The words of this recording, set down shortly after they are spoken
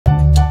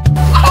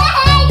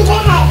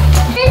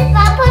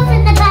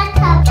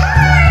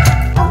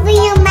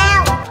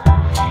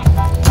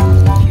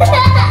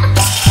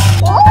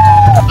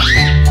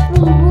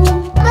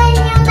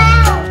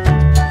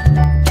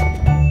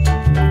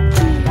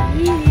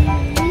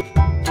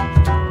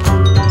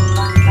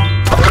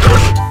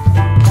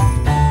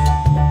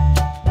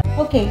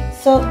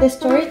So the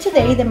story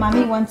today that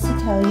mommy wants to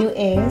tell you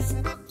is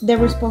the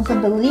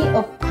responsibility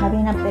of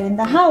having a pet in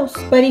the house.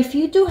 But if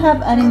you do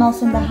have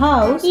animals in the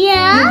house, you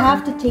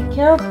have to take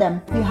care of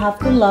them. You have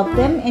to love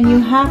them and you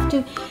have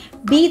to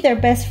be their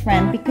best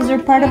friend because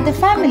they're part of the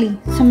family.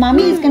 So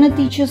mommy is going to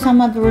teach you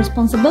some of the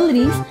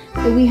responsibilities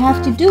that we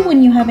have to do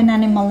when you have an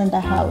animal in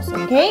the house,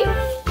 okay?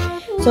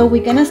 So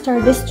we're going to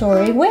start this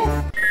story with...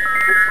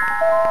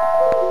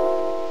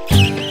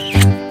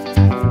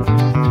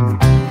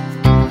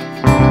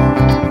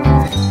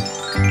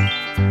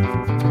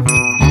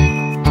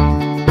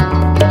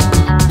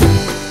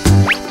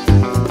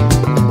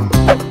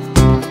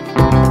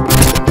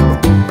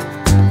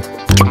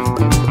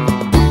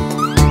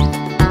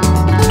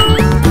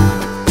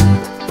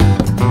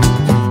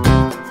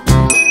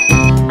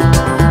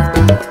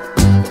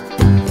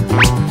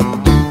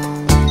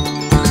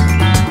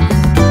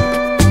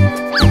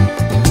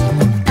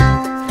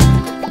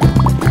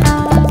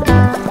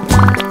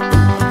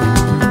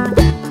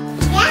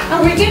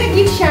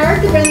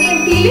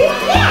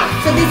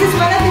 So this is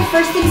one of the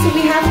first things that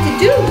we have to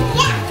do.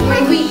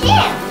 When we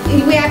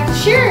have to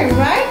share,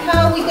 right?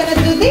 How are we gonna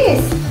do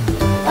this?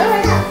 All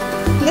right,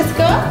 let's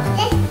go.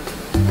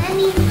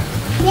 Mommy,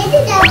 let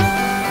it go.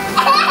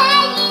 I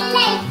like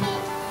it.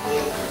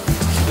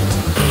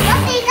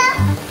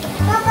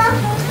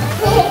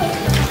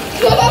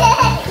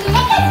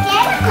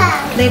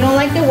 They don't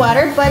like the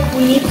water, but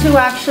we need to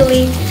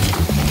actually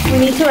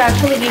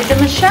give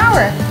them a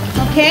shower.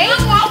 Okay?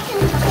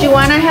 Do you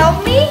wanna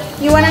help me?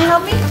 You wanna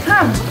help me?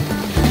 Come.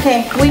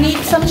 Okay, we need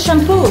some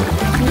shampoo.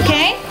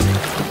 Okay?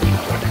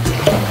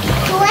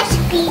 What's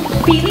Peely?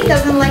 Peely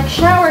doesn't like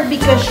shower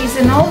because she's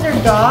an older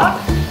dog.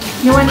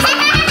 You want some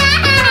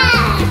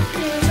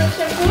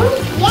shampoo?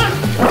 Yeah.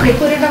 Okay,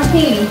 put it on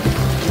Peely.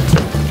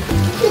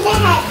 To the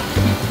head.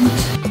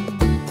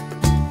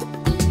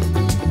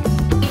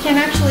 You can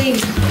actually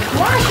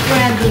wash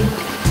Brandy.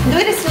 Do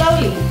it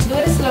slowly. Do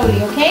it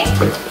slowly, okay?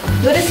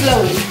 Do it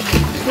slowly.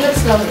 Do it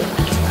slowly.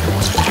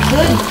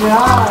 Good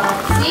job.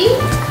 See?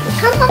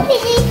 Come on,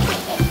 Peely.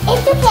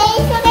 It's okay.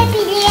 It's okay,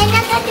 Peely. I'm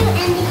not going to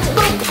do anything.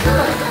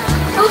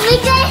 Oh my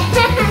God.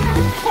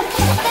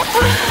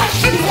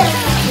 You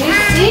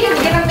see?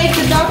 We're going to make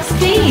the dog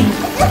stain.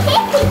 It's okay,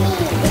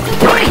 Peely. It's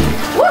okay.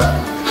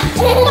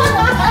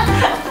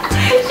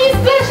 She's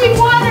splashing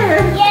water.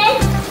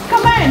 Yes.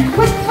 Come on.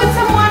 Put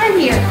some water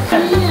here.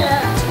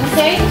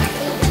 Okay?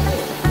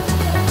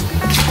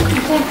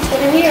 Okay, put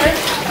it here.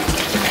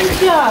 Good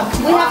job.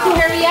 We have to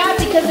hurry up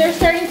because they're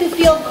starting to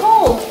feel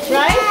cold,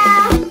 right?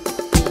 Yeah.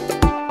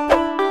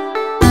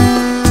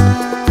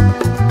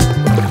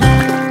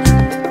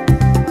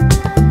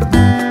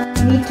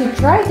 We need to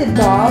dry the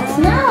dogs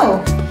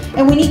now.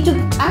 And we need to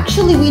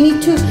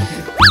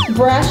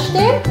brush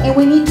them and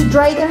we need to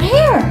dry their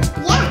hair.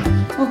 Yeah.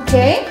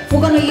 Okay?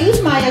 We're going to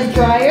use Maya's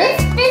dryer.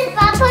 This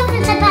bubbles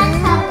in the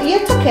bathtub. Yeah,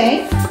 it's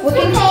okay. We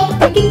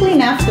can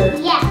clean after.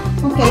 Yeah.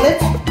 Okay,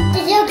 let's...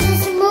 The dog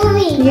is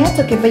moving. Yeah, it's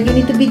okay, but you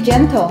need to be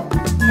gentle.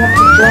 You have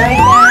to dry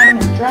them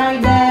and dry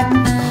them.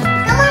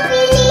 Come on,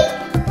 Peely.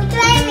 We're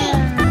driving.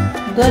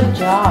 Good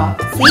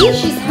job. See,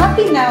 she's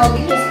happy now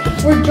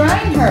because we're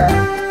drying her.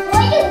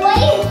 Why are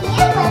you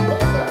here?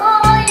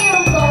 Oh, you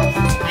go.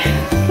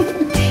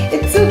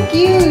 It's so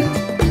cute.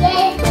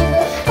 Yes,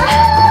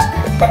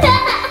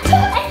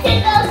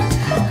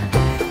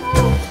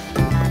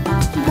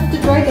 You have to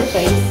dry the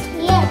face.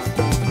 Yes.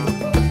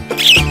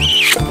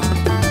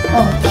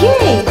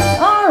 Okay,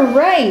 all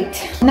right.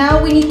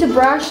 Now we need to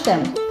brush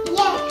them.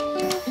 Yeah.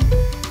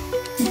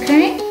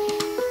 Okay?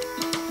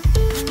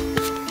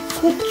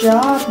 Good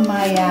job,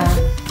 Maya.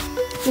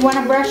 You want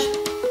to brush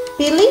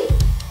Peely?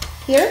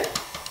 Here?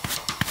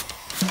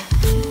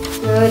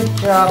 Good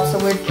job. So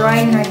we're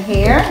drying her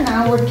hair.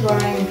 Now we're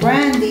drying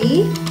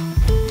Brandy.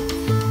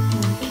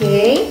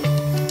 Okay.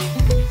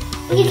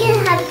 You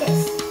can have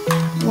this.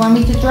 You want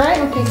me to dry?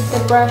 Okay, the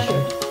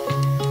brusher.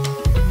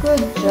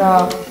 Good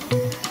job.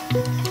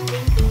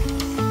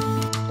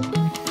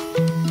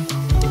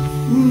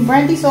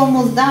 Brandy's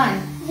almost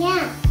done.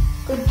 Yeah.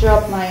 Good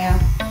job, Maya.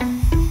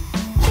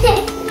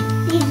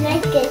 You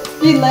like it.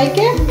 You like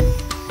it?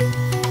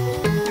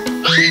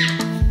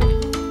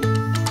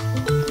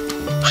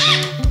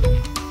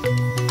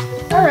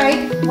 Alright,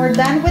 we're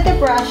done with the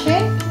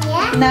brushing.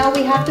 Yeah. Now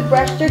we have to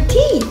brush their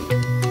teeth.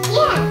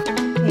 Yeah.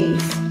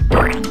 Face.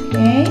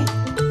 Okay.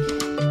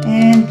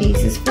 And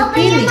this is for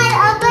Open your Peely.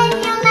 mouth. Open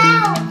your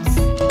mouth.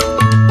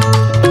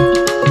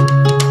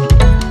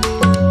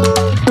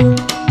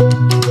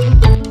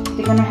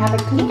 They're gonna have a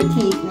clean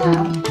teeth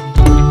now.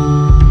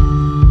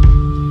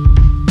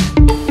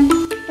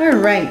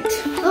 Alright.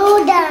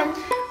 All done.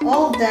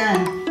 All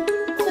done.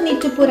 So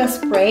need to put a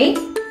spray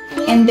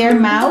in their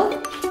mouth.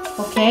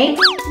 Okay?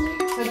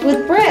 A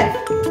good breath.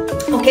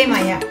 Okay,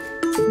 Maya.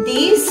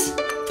 This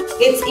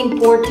it's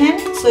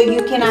important so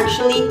you can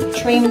actually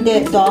trim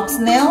the dog's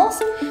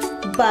nails,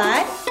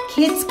 but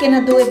kids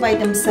cannot do it by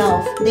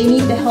themselves. They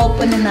need the help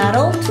of an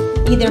adult.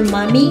 Either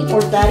mommy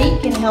or daddy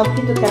can help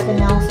you to cut the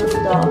nails of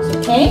the dogs,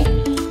 okay?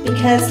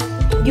 Because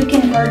you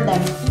can hurt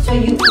them. So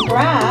you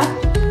grab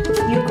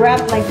you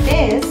grab like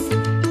this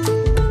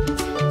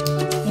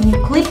and you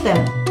clip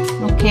them,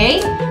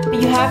 okay?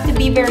 But you have to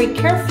be very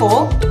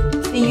careful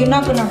that you're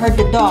not gonna hurt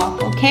the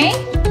dog, okay?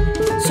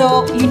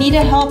 So you need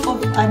the help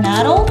of an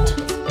adult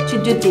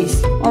to do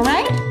this, all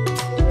right?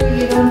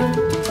 You don't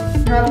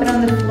drop it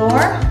on the floor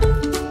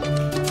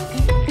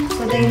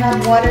so they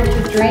have water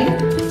to drink,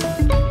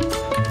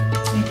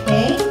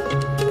 okay?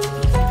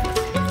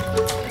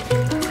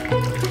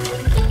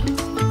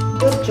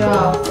 Good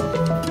job.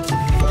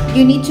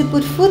 You need to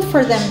put food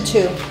for them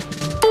too.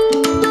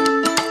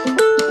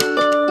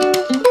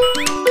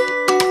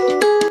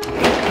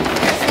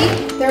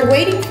 See, they're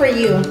waiting for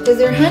you because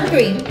they're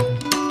hungry.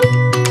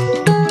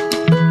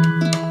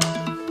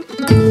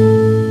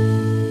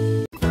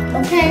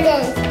 Okay,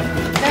 done.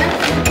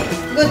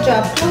 Good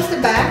job. Close the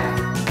back.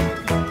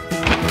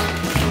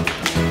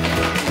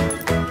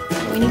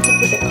 We need to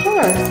put the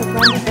collar so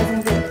Brandy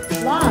doesn't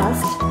get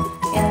lost,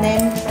 and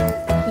then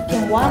he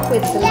can walk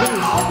with the lead.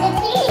 Yeah, the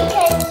lead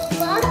can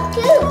walk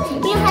too.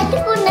 You have to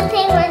put the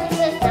papers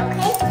first,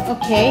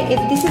 okay? Okay,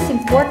 this is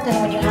important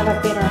when you have a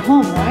better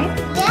home, right?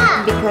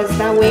 Yeah. Because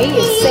that way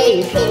it's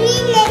safe.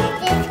 Tilly likes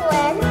this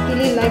one.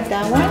 Really like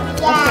that one?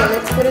 Yeah. Okay,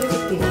 let's put it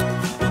together.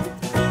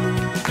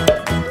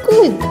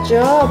 Good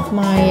job,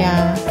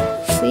 Maya.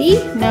 See?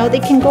 Now they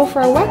can go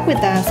for a walk with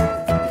us.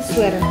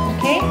 Sweater,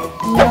 okay?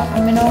 Now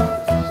I'm gonna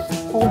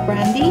hold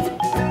Brandy.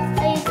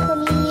 Are you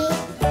coming?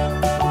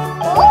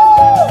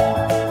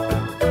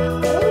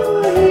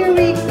 Oh, here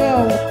we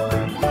go.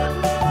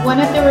 One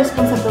of the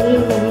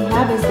responsibilities that we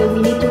have is that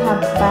we need to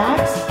have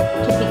bags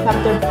to pick up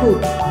their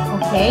poop,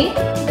 okay?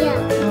 Yeah.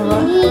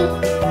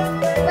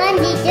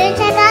 Brandy, there's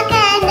a dog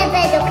in the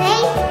bed,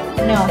 okay?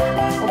 No,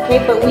 okay,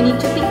 but we need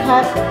to pick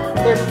up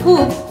their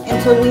poop, and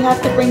so we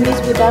have to bring this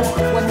with us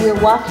when we're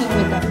walking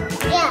with them,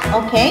 Yeah.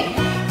 okay?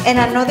 And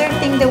another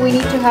thing that we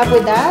need to have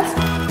with us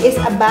is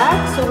a bag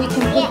so we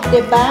can put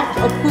the bag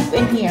of poop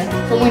in here.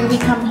 So when we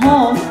come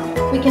home,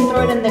 we can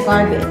throw it in the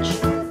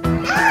garbage.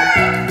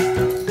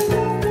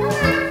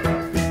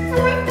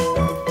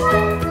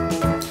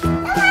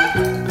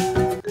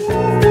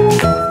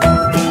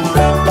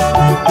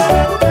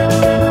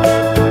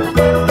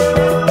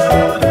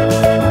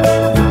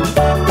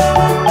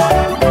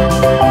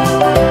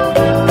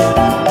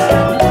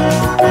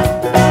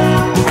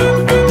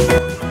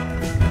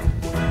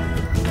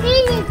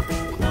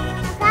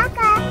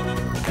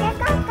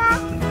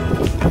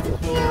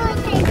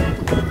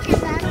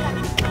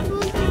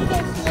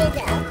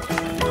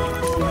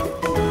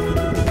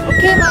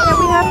 Okay, Maya,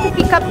 we have to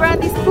pick up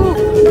Brandy's poop,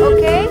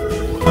 okay?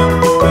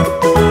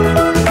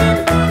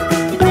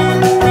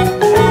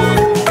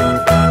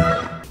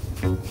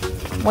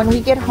 When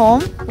we get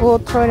home, we'll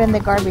throw it in the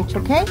garbage,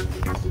 okay?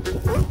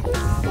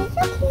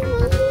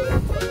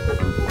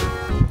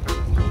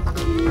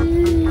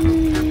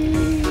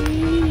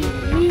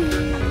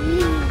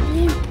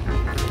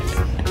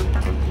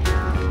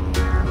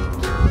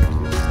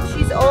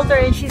 She's older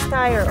and she's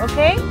tired,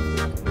 okay?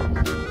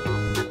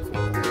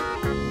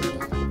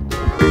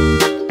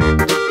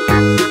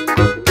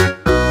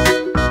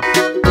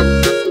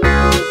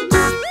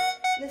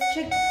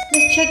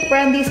 Let's check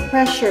Brandy's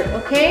pressure,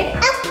 okay?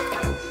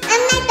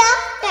 I'm a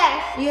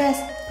doctor. Yes,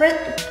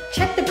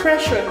 check the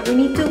pressure. We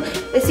need to,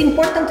 it's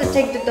important to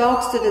take the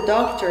dogs to the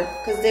doctor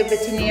because the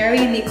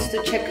veterinarian needs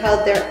to check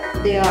how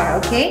they are,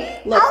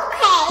 okay? Look,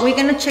 Okay. we're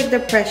gonna check the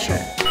pressure.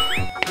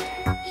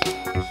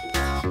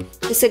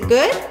 Is it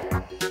good?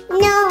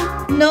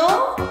 No.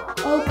 No?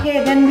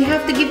 Okay, then we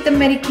have to give them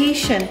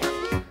medication.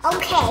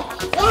 Okay.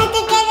 You have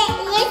to get it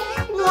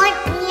more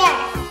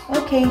ears.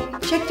 Okay,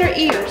 check their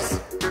ears.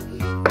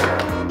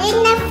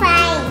 They're not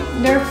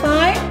fine. They're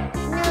fine?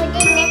 No,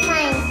 they're not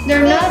fine.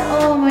 They're not?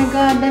 Oh my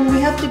god, then we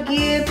have to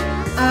give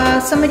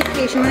some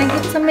medication. Wanna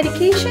get some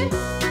medication?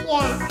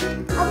 Yeah.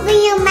 Open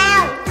your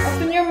mouth.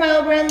 Open your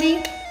mouth,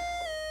 Brandy.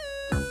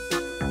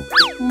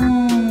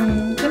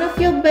 Gonna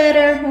feel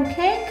better,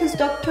 okay? Because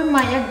Dr.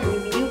 Maya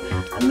gave you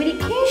a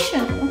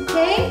medication,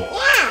 okay?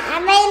 Yeah,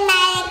 I'm in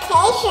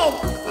medication.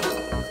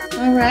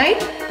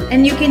 Alright,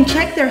 and you can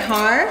check their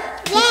heart.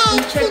 Yeah,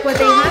 And check what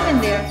they have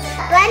in there.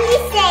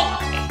 Brandy's sick.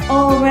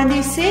 Oh,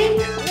 Brandy's sick?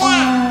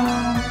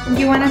 Yeah.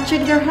 You wanna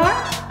check their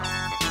heart?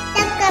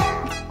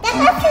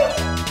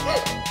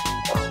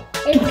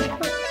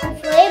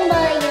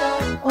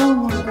 Oh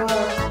my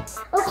god.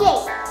 Okay,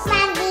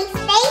 Brandy,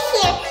 stay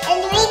here and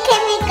we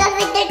can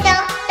recover the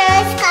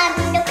doctor's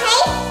coming,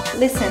 okay?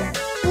 Listen.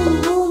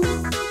 Boom boom.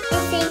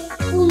 Listen,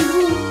 boom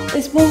boom.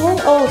 It's boom.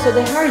 Oh, so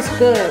the heart is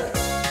good.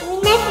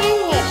 We're not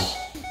finished.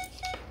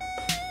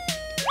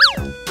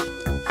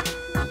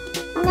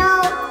 No.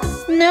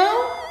 No?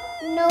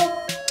 No.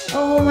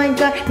 Oh my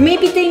god.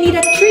 Maybe they need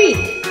a treat.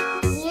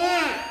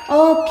 Yeah.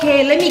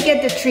 Okay, let me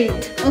get the treat.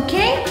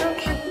 Okay?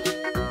 Okay.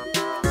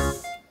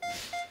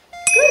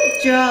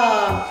 Good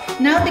job.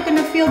 Now they're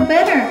gonna feel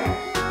better.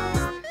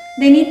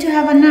 They need to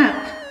have a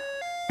nap.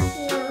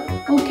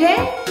 Yeah. Okay?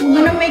 We're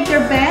gonna make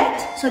their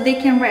bed so they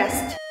can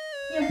rest.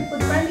 Here, put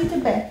Brandy to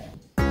bed.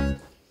 I'm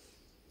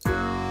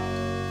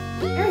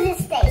gonna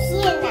stay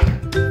here now.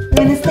 You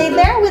gonna stay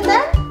there with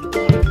them?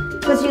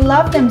 you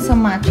love them so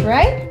much,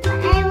 right?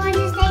 I want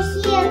to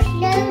stay here,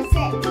 close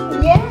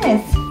it.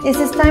 Yes. This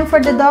is time for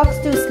the dogs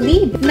to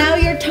sleep. Now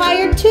you're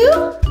tired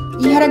too?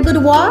 You had a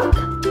good walk?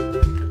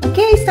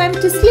 Okay, it's time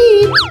to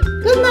sleep.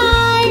 Good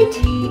night.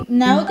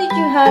 Now that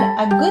you had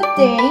a good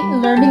day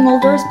learning all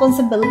the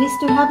responsibilities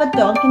to have a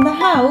dog in the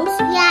house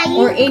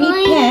or any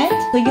pet,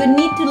 so you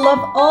need to love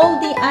all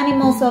the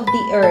animals of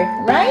the earth,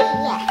 right?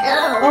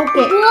 Yeah.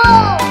 Okay.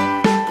 Whoa.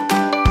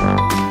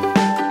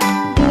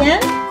 The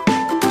end?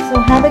 So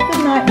have a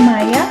good night,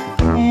 Maya.